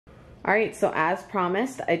All right, so as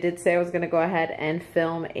promised, I did say I was gonna go ahead and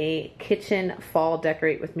film a kitchen fall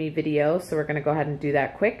decorate with me video, so we're gonna go ahead and do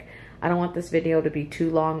that quick. I don't want this video to be too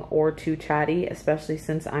long or too chatty, especially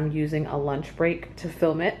since I'm using a lunch break to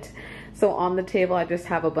film it. So on the table, I just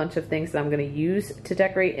have a bunch of things that I'm gonna use to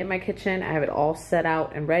decorate in my kitchen. I have it all set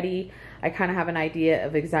out and ready. I kind of have an idea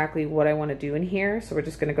of exactly what I wanna do in here, so we're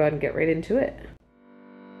just gonna go ahead and get right into it.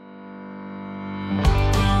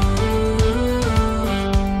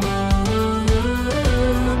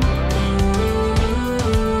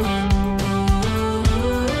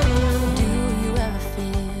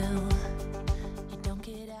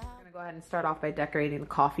 Start off by decorating the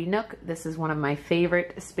coffee nook. This is one of my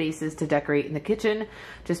favorite spaces to decorate in the kitchen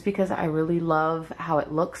just because I really love how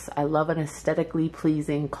it looks. I love an aesthetically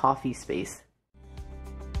pleasing coffee space.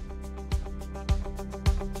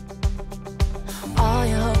 All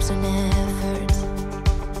your hopes and efforts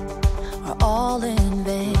are all in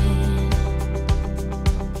vain.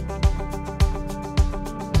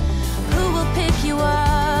 Who will pick you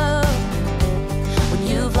up when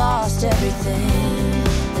you've lost everything?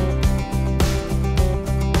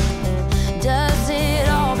 Does it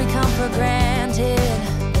all become for granted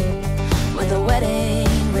with a wedding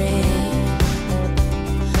ring?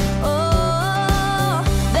 Oh,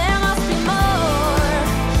 there must be more.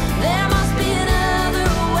 There must be another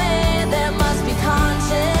way. There must be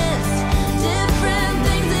conscious, different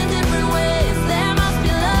things in different ways. There must be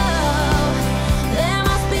love. There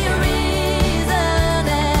must be a reason,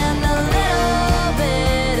 and a little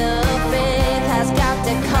bit of faith has got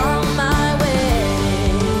to come my way.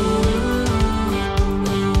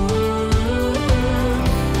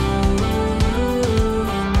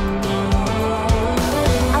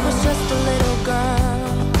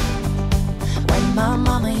 My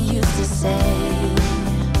mama used to say,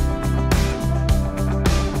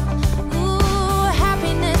 ooh,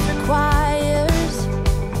 happiness requires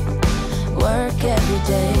work every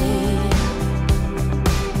day.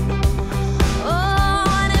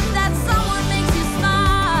 Oh, and if that someone makes you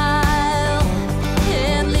smile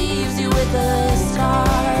and leaves you with a scar,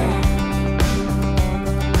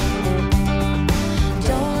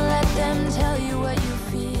 don't let them tell you what you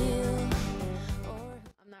feel.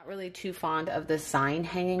 Really too fond of this sign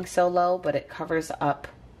hanging so low, but it covers up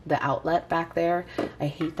the outlet back there. I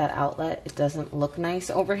hate that outlet. It doesn't look nice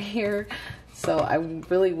over here. So I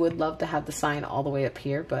really would love to have the sign all the way up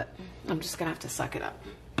here, but I'm just gonna have to suck it up.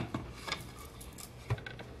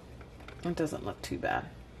 It doesn't look too bad.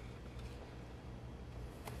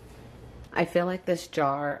 I feel like this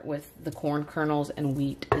jar with the corn kernels and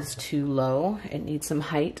wheat is too low. It needs some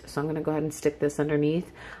height, so I'm gonna go ahead and stick this underneath.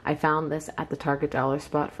 I found this at the Target dollar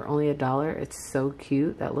spot for only $1. It's so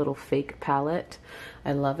cute, that little fake palette.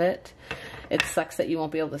 I love it. It sucks that you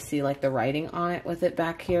won't be able to see like the writing on it with it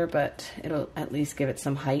back here, but it'll at least give it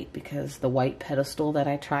some height because the white pedestal that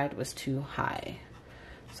I tried was too high.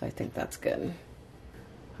 So I think that's good.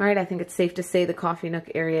 All right, I think it's safe to say the coffee nook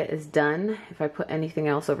area is done. If I put anything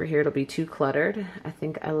else over here, it'll be too cluttered. I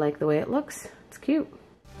think I like the way it looks. It's cute.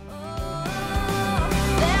 There must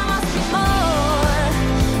be more.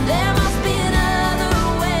 There must be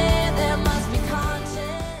another way. There must be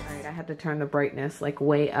conscience. All right, I had to turn the brightness like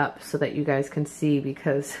way up so that you guys can see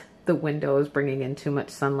because the window is bringing in too much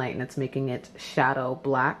sunlight and it's making it shadow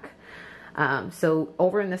black. So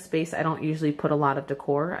over in this space, I don't usually put a lot of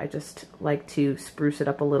decor. I just like to spruce it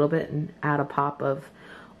up a little bit and add a pop of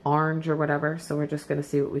orange or whatever. So we're just going to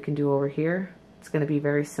see what we can do over here. It's going to be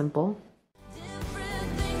very simple.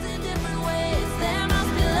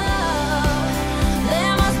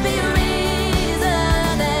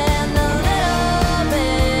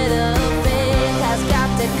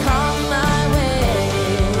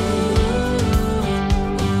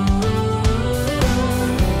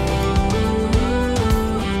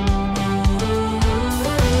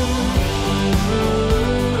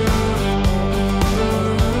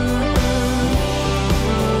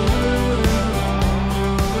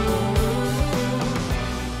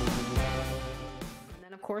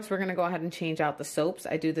 We're gonna go ahead and change out the soaps.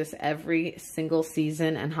 I do this every single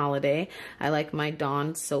season and holiday. I like my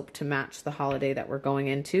Dawn soap to match the holiday that we're going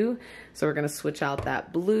into. So we're gonna switch out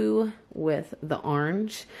that blue with the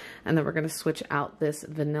orange, and then we're gonna switch out this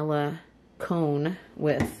vanilla cone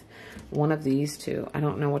with one of these two. I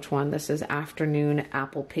don't know which one. This is Afternoon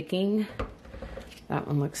Apple Picking. That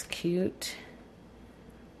one looks cute.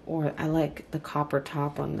 Or I like the copper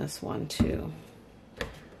top on this one too.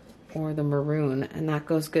 Or the maroon, and that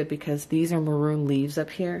goes good because these are maroon leaves up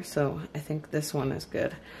here, so I think this one is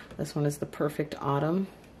good. This one is the Perfect Autumn.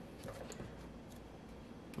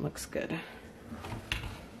 Looks good.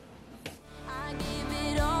 I give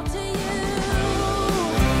it all to you.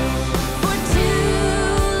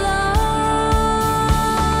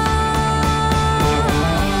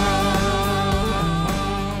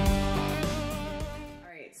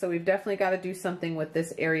 we've definitely got to do something with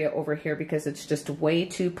this area over here because it's just way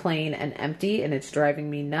too plain and empty and it's driving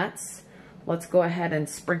me nuts. Let's go ahead and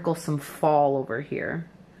sprinkle some fall over here.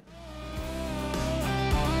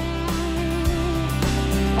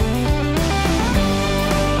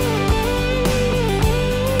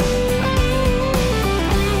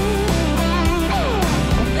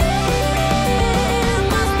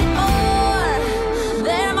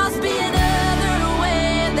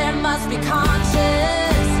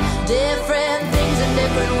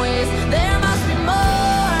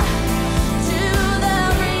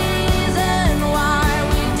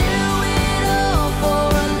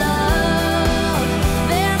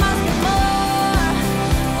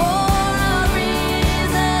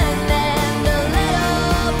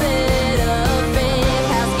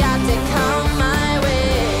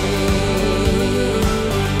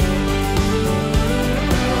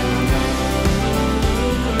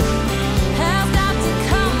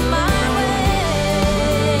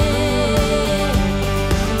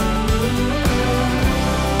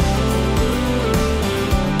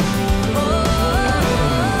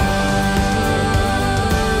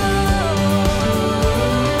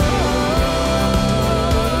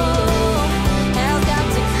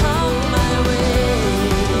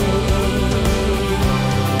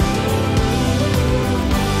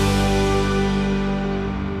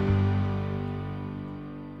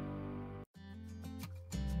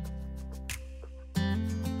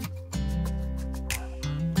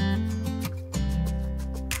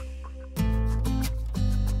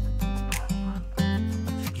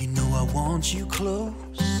 Want you close,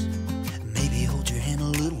 maybe hold your hand a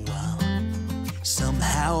little while.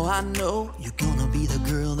 Somehow I know you're gonna be the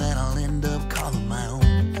girl that I'll end up calling my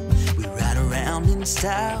own. We ride around in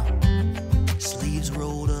style, sleeves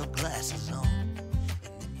rolled up, glasses on.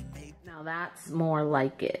 And then you make... Now that's more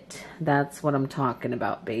like it. That's what I'm talking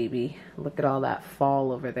about, baby. Look at all that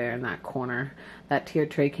fall over there in that corner. That tier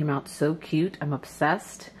tray came out so cute. I'm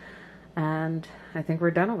obsessed. And I think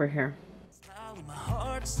we're done over here. My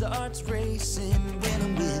heart starts racing when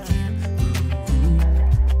I'm with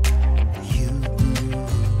you.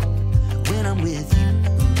 When I'm with you.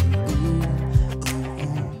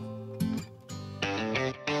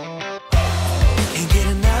 Can't get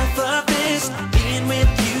enough of this. Being with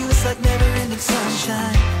you is like never-ending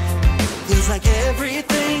sunshine. Feels like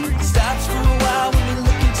everything stops for a while when we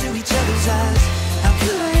look into each other's eyes. How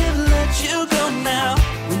could I ever let you go now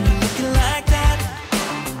when you're looking like that?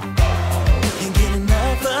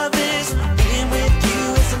 Love is being with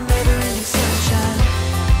you is a never-ending sunshine.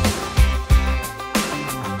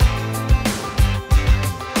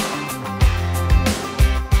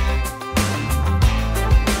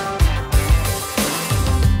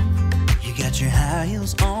 You got your high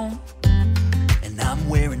heels on, and I'm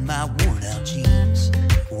wearing my worn-out jeans.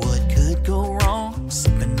 What could go wrong?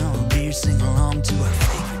 Sipping on a beer, sing along to our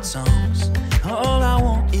favorite songs. All I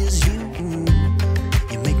want is you.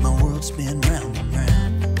 You make my world spin round and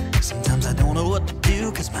round. Sometimes I don't know what to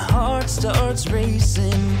do, cause my heart starts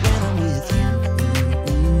racing when I'm with you.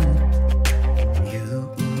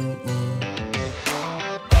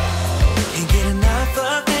 Can't get enough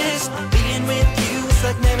of this. Being with you is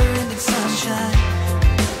like never-ending sunshine.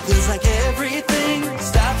 Feels like everything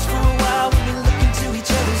stops for a while when we look into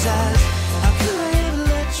each other's eyes. How could I ever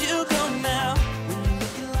let you go now when you're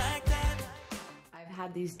looking like that? I've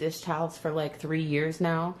had these dish towels for like 3 years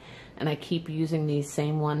now. And I keep using these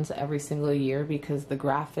same ones every single year because the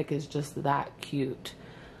graphic is just that cute.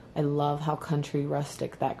 I love how country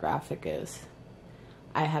rustic that graphic is.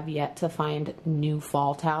 I have yet to find new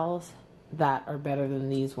fall towels that are better than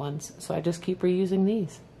these ones. So I just keep reusing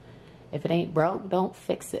these. If it ain't broke, don't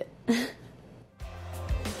fix it. Can't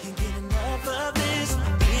get enough of this.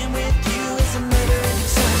 Being with you is a never-ending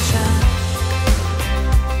sunshine.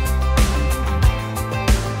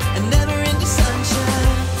 A never-ending sunshine.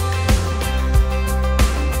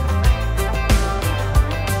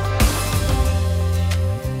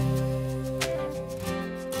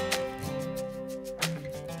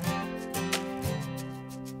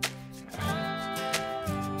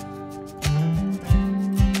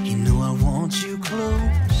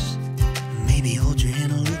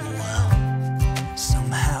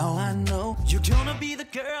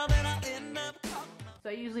 So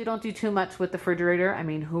I usually don't do too much with the refrigerator. I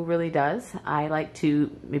mean, who really does? I like to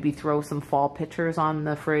maybe throw some fall pictures on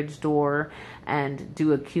the fridge door and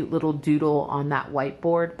do a cute little doodle on that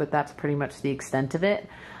whiteboard, but that's pretty much the extent of it.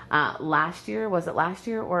 Last year, was it last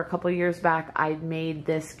year or a couple of years back, I made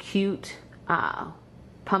this cute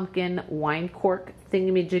pumpkin wine cork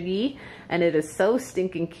thingamajiggy, and it is so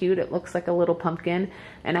stinking cute. It looks like a little pumpkin,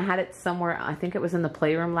 and I had it somewhere, I think it was in the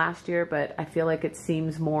playroom last year, but I feel like it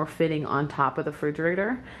seems more fitting on top of the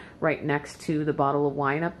refrigerator right next to the bottle of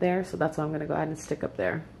wine up there, so that's what I'm gonna go ahead and stick up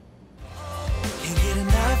there. Can't get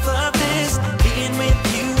enough of this. Being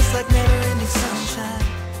with you is like never-ending sunshine.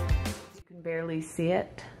 You can barely see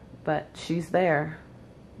it, but she's there.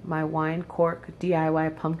 My wine cork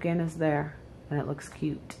DIY pumpkin is there, and it looks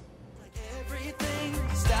cute. Like everything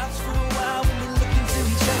stops for a while when we look into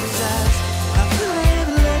each other's eyes. I will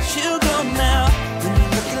never let you go now when you're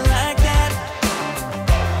looking like that.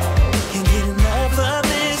 Can't get enough of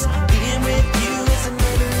this. Being with you is a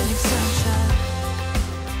never-ending sunshine.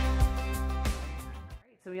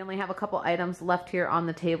 So we only have a couple items left here on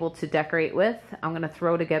the table to decorate with. I'm gonna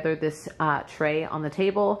throw together this tray on the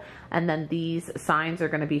table, and then these signs are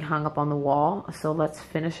gonna be hung up on the wall. So let's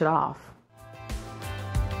finish it off.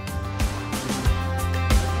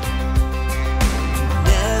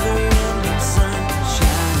 Never-ending sunshine.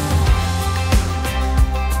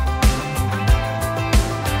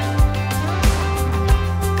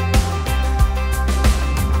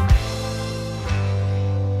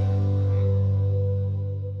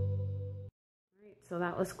 So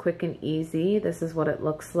that was quick and easy. This is what it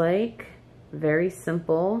looks like. Very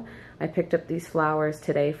simple. I picked up these flowers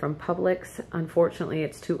today from Publix. Unfortunately,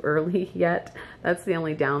 it's too early yet. That's the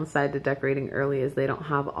only downside to decorating early, is they don't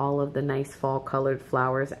have all of the nice fall colored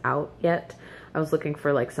flowers out yet. I was looking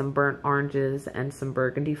for like some burnt oranges and some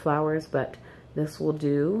burgundy flowers, but this will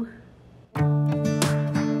do.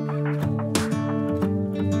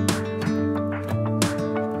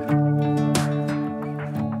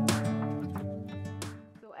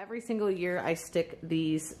 Every single year I stick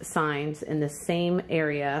these signs in the same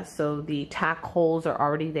area, so the tack holes are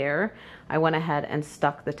already there. I went ahead and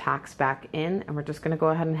stuck the tacks back in, and we're just gonna go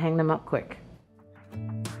ahead and hang them up quick.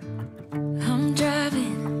 I'm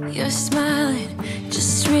driving, you're smiling,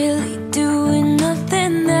 just really doing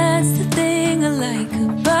nothing. That's the thing I like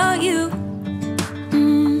about you.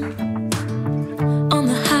 On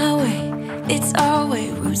the highway, it's our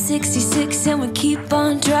way, Route 66, and we keep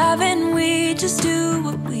on driving. We just do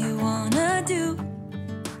what we wanna do.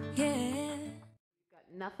 Yeah.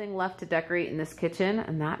 Got nothing left to decorate in this kitchen,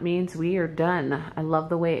 and that means we are done. I love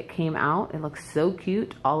the way it came out. It looks so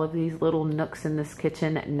cute. All of these little nooks in this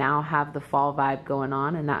kitchen now have the fall vibe going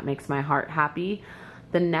on, and that makes my heart happy.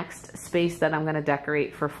 The next space that I'm gonna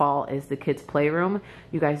decorate for fall is the kids' playroom.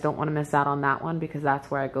 You guys don't wanna miss out on that one, because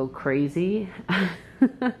that's where I go crazy.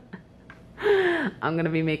 I'm gonna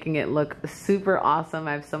be making it look super awesome.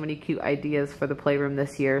 I have so many cute ideas for the playroom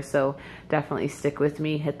this year, so definitely stick with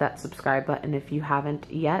me. Hit that subscribe button if you haven't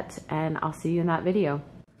yet, and I'll see you in that video.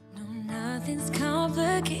 No, nothing's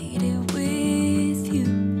complicated.